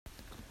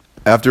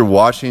After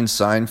watching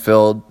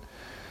Seinfeld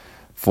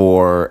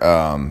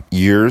for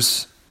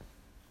years,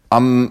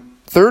 I'm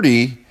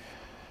 30,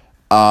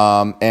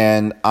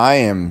 and I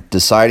am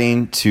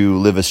deciding to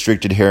live a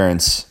strict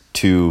adherence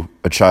to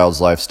a child's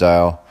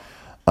lifestyle.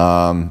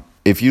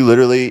 If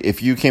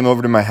you came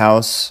over to my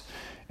house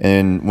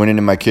and went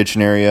into my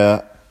kitchen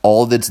area,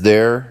 all that's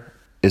there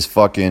is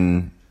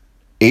fucking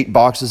 8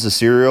 boxes of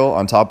cereal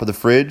on top of the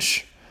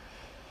fridge.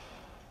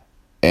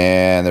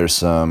 And there's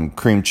some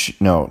cottage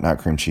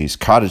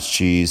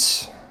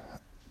cheese.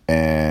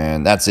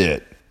 And that's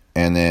it.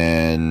 And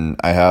then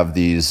I have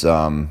these,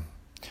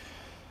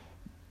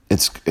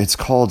 it's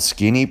called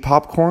skinny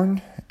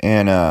popcorn.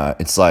 And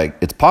it's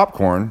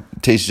popcorn.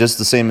 It tastes just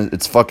the same.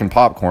 It's fucking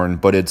popcorn,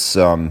 but it's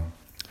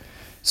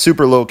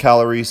super low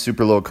calories,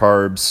 super low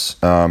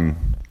carbs,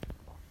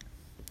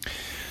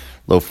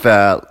 low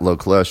fat, low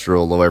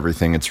cholesterol, low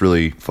everything. It's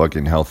really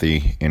fucking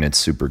healthy, and it's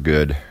super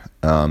good.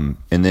 And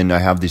then I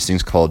have these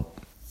things called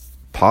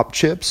pop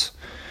chips,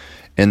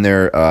 and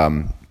they're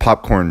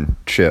popcorn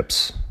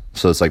chips.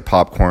 So it's like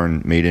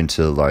popcorn made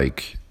into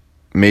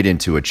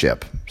a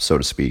chip, so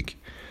to speak.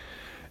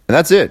 And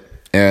that's it.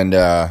 And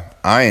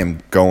I am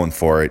going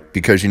for it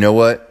because you know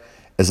what?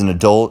 As an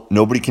adult,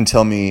 nobody can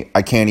tell me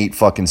I can't eat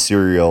fucking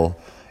cereal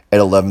at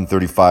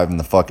 11:35 in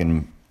the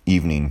fucking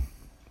evening.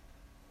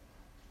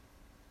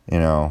 You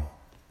know,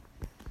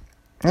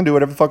 I can do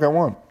whatever the fuck I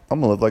want. I'm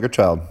going to live like a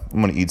child.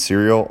 I'm going to eat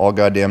cereal all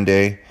goddamn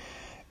day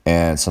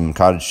and some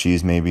cottage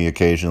cheese maybe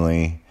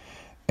occasionally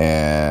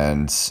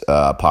and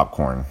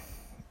popcorn.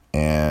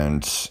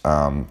 And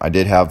I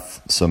did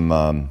have some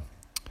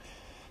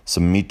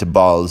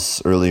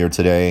meatballs earlier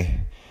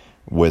today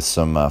with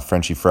some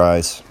Frenchy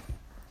fries.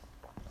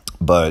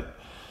 But,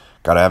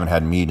 God, I haven't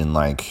had meat in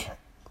like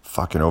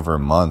fucking over a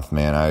month,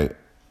 man.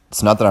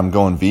 It's not that I'm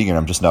going vegan.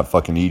 I'm just not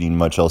fucking eating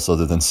much else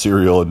other than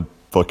cereal and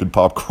fucking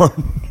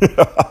popcorn.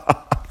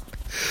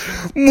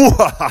 No,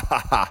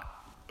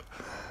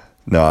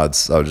 I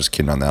was just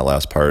kidding on that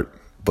last part.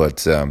 But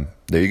there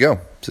you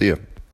go. See ya.